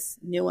 with this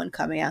new one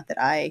coming out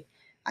that I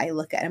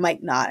look at. I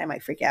might not. I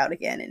might freak out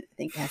again and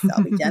think it has to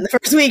all be done the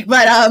first week.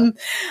 But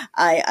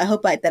I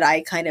hope that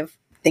I kind of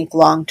think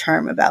long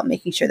term about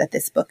making sure that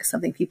this book is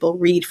something people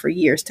read for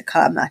years to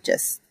come, not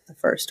just the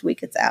first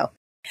week it's out.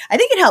 I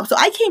think it helps. So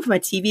I came from a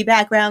TV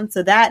background,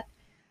 so that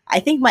I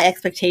think my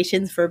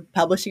expectations for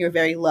publishing are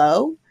very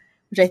low,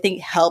 which I think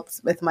helps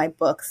with my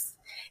books.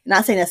 I'm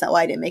not saying that's not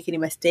why I didn't make any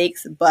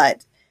mistakes,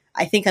 but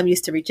I think I'm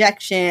used to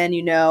rejection.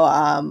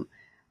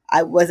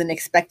 I wasn't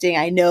expecting.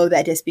 I know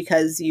that just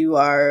because you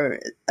are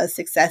a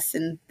success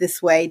in this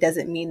way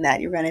doesn't mean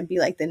that you're going to be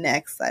like the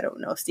next, I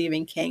don't know,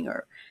 Stephen King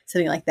or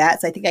something like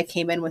that. So I think I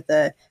came in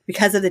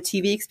because of the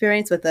TV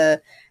experience with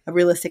a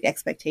realistic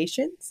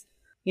expectations.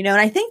 And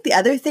I think the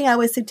other thing I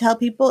always tell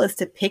people is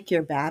to pick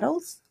your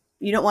battles.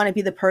 you don't want to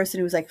be the person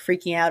who's like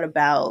freaking out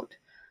about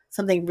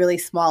something really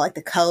small, like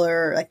the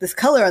color, like this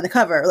color on the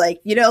cover,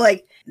 like,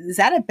 like, is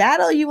that a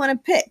battle you want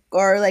to pick?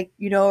 Or like,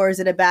 or is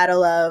it a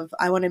battle of,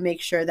 I want to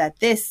make sure that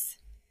this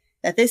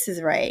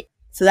is right.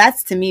 So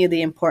that's to me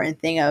the important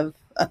thing of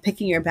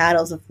picking your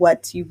battles of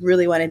what you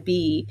really want to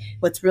be,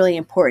 what's really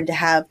important to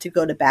have to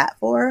go to bat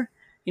for.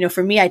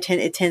 For me,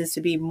 it tends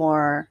to be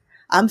more,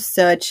 I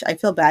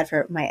feel bad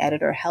for my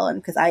editor, Helen,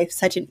 because I have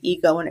such an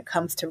ego when it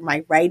comes to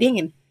my writing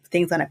and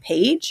things on a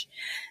page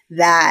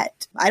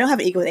that I don't have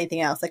an ego with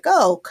anything else. Like,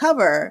 oh,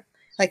 cover.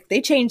 Like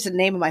they changed the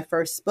name of my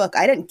first book.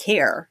 I didn't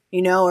care,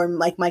 or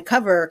like my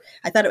cover,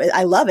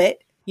 I love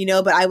it,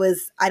 but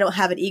I don't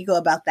have an ego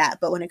about that.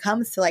 But when it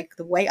comes to like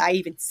the way I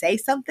even say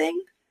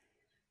something,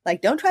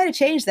 like, don't try to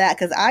change that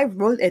because I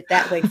wrote it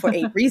that way for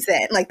a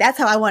reason. Like, that's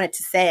how I wanted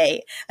to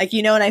say. Like,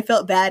 and I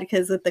felt bad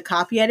because with the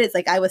copy edits,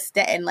 like I was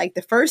and like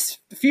the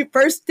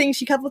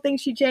couple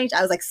things she changed,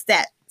 I was like,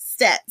 stat,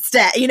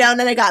 and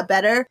then it got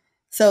better.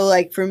 So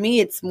like for me,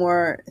 it's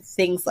more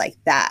things like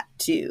that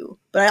too.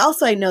 But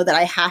I know that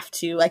I have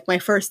to, like my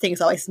first thing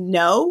is always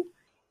no.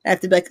 I have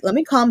to be like, let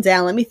me calm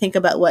down. Let me think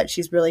about what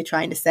she's really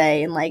trying to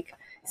say and like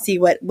see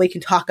what we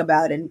can talk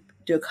about and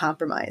do a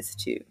compromise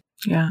too.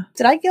 Yeah.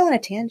 Did I go on a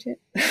tangent?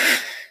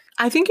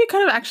 I think you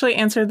kind of actually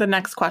answered the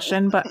next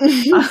question, but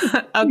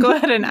I'll go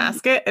ahead and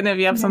ask it. And if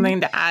you have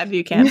something to add,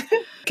 you can.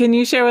 Can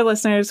you share with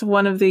listeners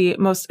one of the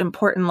most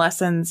important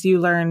lessons you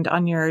learned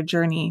on your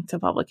journey to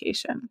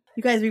publication?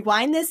 You guys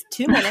rewind this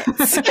 2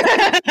 minutes.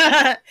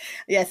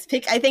 Yes,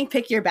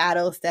 pick your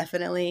battles,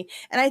 definitely.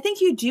 And I think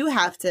you do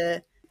have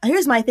to,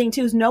 here's my thing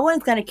too, is no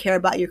one's going to care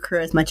about your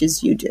career as much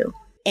as you do.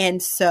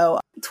 And so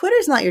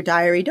Twitter's not your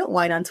diary. Don't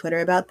whine on Twitter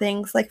about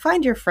things. Like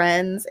find your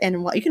friends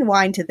and you can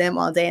whine to them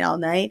all day and all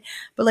night.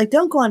 But like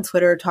don't go on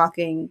Twitter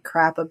talking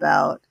crap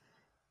about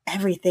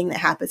everything that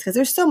happens because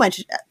there's so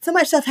much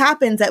stuff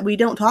happens that we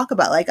don't talk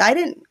about. Like I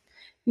didn't,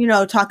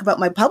 talk about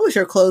my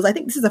publisher closed. I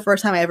think this is the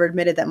first time I ever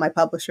admitted that my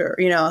publisher,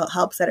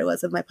 how upset it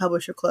was if my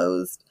publisher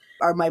closed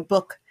or my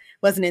book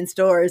wasn't in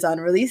stores on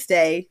release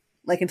day,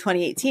 like in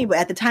 2018. But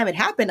at the time it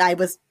happened, I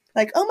was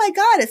like, oh my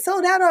God, it's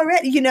sold out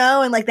already,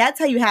 and like, that's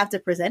how you have to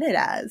present it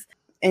as.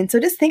 And so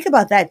just think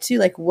about that too,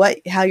 like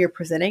how you're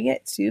presenting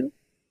it too.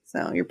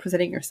 So you're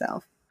presenting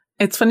yourself.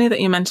 It's funny that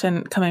you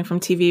mentioned coming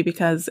from TV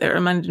because it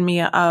reminded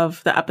me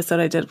of the episode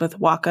I did with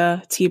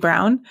Waka T.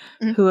 Brown,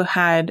 who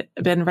had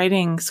been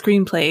writing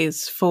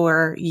screenplays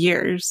for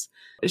years.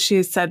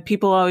 She said,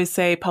 people always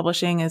say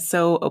publishing is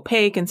so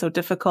opaque and so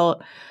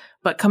difficult.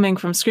 But coming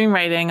from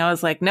screenwriting, I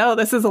was like, no,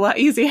 this is a lot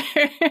easier.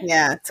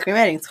 Yeah,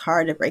 screenwriting is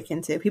hard to break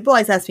into. People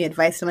always ask me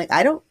advice. I'm like,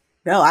 I don't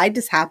know. I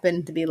just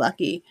happen to be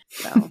lucky.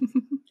 So,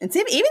 and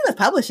even with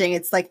publishing,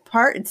 it's like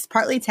it's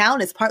partly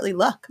talent, it's partly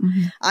luck.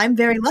 Mm-hmm. I'm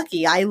very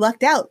lucky. I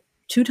lucked out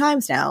 2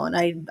 times now, and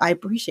I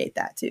appreciate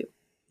that too.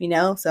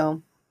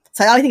 So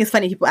I always think it's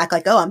funny. People act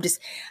like, oh,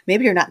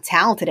 maybe you're not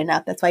talented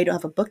enough. That's why you don't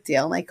have a book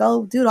deal. I'm like,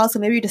 oh, dude, also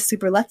maybe you're just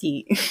super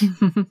lucky.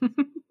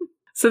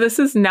 So this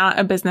is not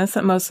a business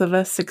that most of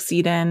us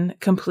succeed in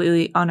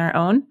completely on our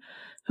own.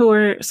 Who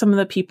are some of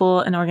the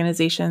people and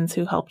organizations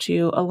who helped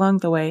you along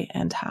the way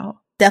and how?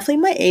 Definitely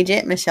my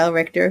agent, Michelle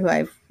Richter, who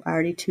I've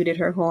already tooted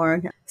her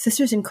horn.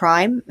 Sisters in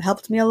Crime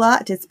helped me a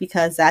lot just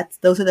because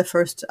those are the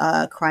first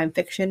crime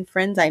fiction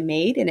friends I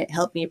made, and it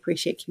helped me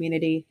appreciate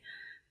community.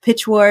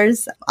 Pitch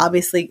Wars,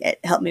 obviously, it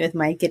helped me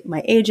with getting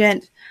my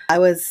agent. I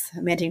was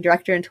managing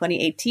director in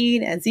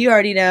 2018. As you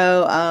already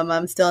know,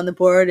 I'm still on the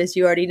board, as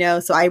you already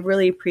know. So I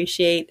really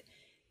appreciate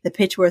the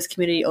Pitch Wars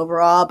community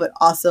overall, but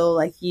also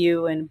like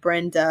you and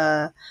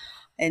Brenda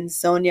and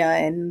Sonia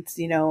and,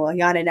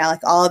 Ayana now,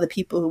 like all the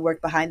people who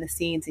work behind the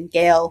scenes, and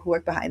Gail who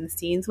work behind the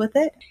scenes with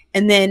it.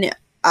 And then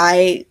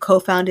I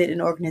co-founded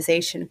an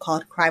organization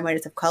called Crime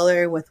Writers of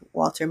Color with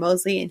Walter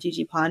Mosley and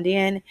Gigi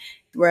Pondian.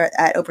 We're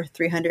at over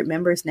 300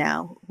 members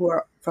now who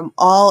are from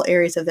all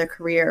areas of their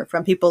career,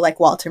 from people like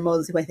Walter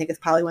Mosley, who I think is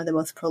probably one of the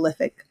most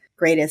prolific,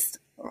 greatest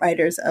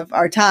writers of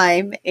our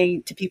time,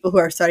 and to people who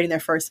are starting their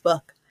first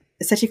book.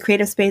 It's such a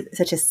creative space,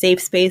 such a safe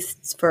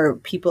space for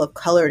people of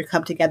color to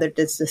come together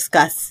to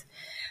discuss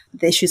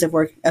the issues of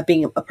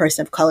being a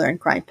person of color in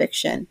crime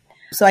fiction.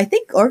 So I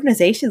think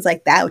organizations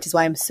like that, which is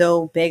why I'm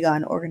so big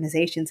on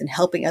organizations and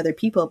helping other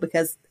people,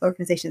 because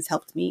organizations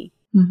helped me.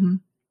 Mm-hmm.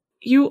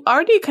 You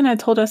already kind of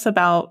told us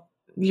about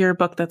your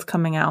book that's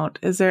coming out.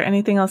 Is there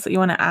anything else that you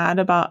want to add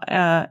about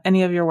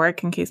any of your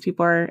work in case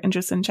people are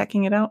interested in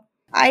checking it out?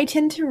 I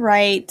tend to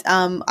write,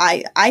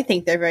 I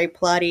think they're very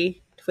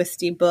plotty,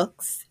 twisty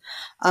books.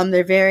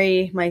 They're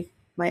very, my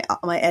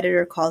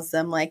editor calls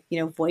them like,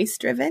 voice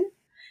driven,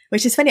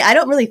 which is funny. I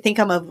don't really think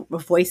I'm a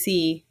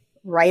voicey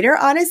writer,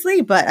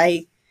 honestly, but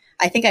I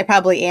think I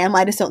probably am.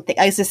 I just don't think,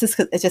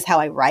 it's just how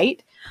I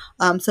write.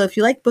 So if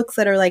you like books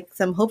that are like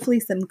hopefully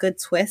some good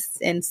twists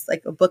and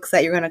like books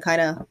that you're going to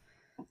kind of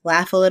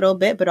laugh a little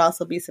bit, but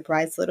also be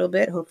surprised a little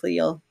bit, hopefully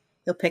you'll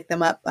pick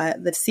them up.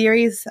 The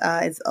series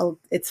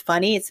it's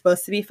funny. It's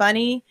supposed to be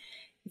funny.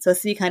 It's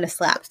supposed to be kind of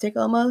slapstick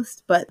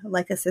almost, but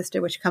Like a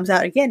Sister, which comes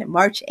out again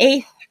March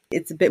 8th,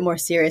 it's a bit more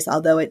serious,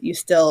 although it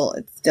still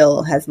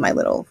has my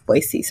little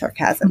voicey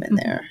sarcasm in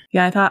there.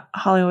 Yeah, I thought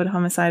Hollywood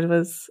Homicide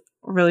was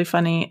really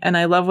funny. And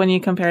I love when you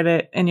compared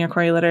it in your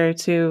query letter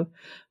to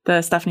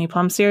the Stephanie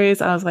Plum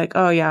series. I was like,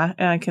 oh yeah,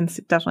 I can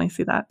definitely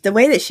see that. The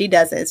way that she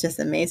does it is just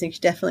amazing. She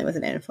definitely was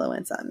an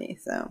influence on me.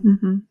 So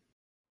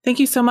Thank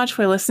you so much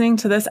for listening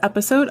to this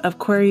episode of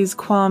Queries,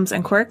 Qualms,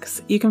 and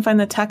Quirks. You can find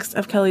the text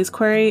of Kelly's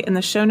query in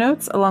the show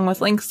notes, along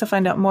with links to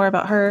find out more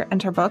about her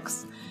and her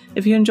books.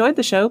 If you enjoyed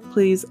the show,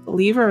 please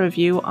leave a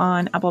review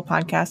on Apple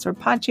Podcasts or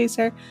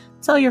Podchaser,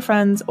 tell your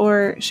friends,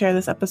 or share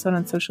this episode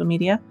on social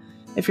media.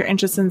 If you're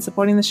interested in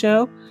supporting the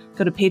show,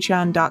 go to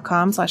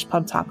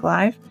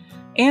patreon.com/pubtalklive.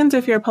 And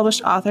if you're a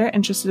published author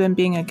interested in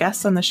being a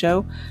guest on the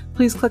show,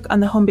 please click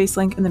on the home base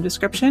link in the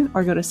description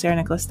or go to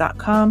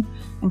sarahnicholas.com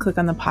and click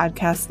on the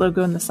podcast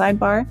logo in the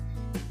sidebar.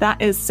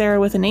 That is Sarah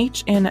with an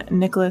H and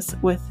Nicholas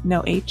with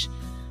no H.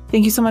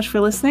 Thank you so much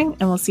for listening,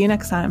 and we'll see you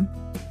next time.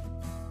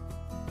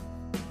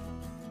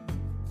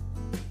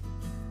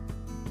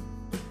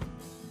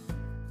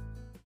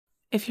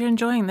 If you're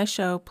enjoying this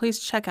show, please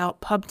check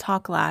out Pub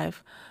Talk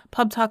Live.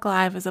 Pub Talk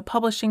Live is a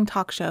publishing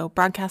talk show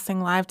broadcasting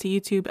live to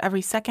YouTube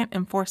every second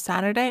and fourth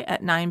Saturday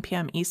at 9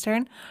 p.m.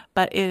 Eastern,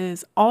 but it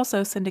is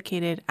also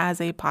syndicated as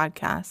a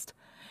podcast.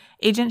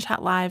 Agent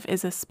Chat Live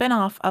is a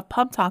spin-off of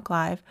Pub Talk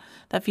Live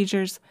that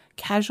features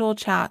casual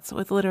chats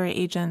with literary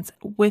agents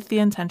with the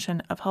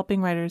intention of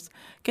helping writers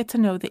get to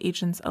know the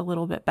agents a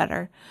little bit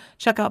better.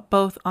 Check out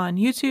both on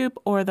YouTube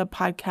or the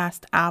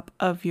podcast app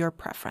of your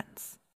preference.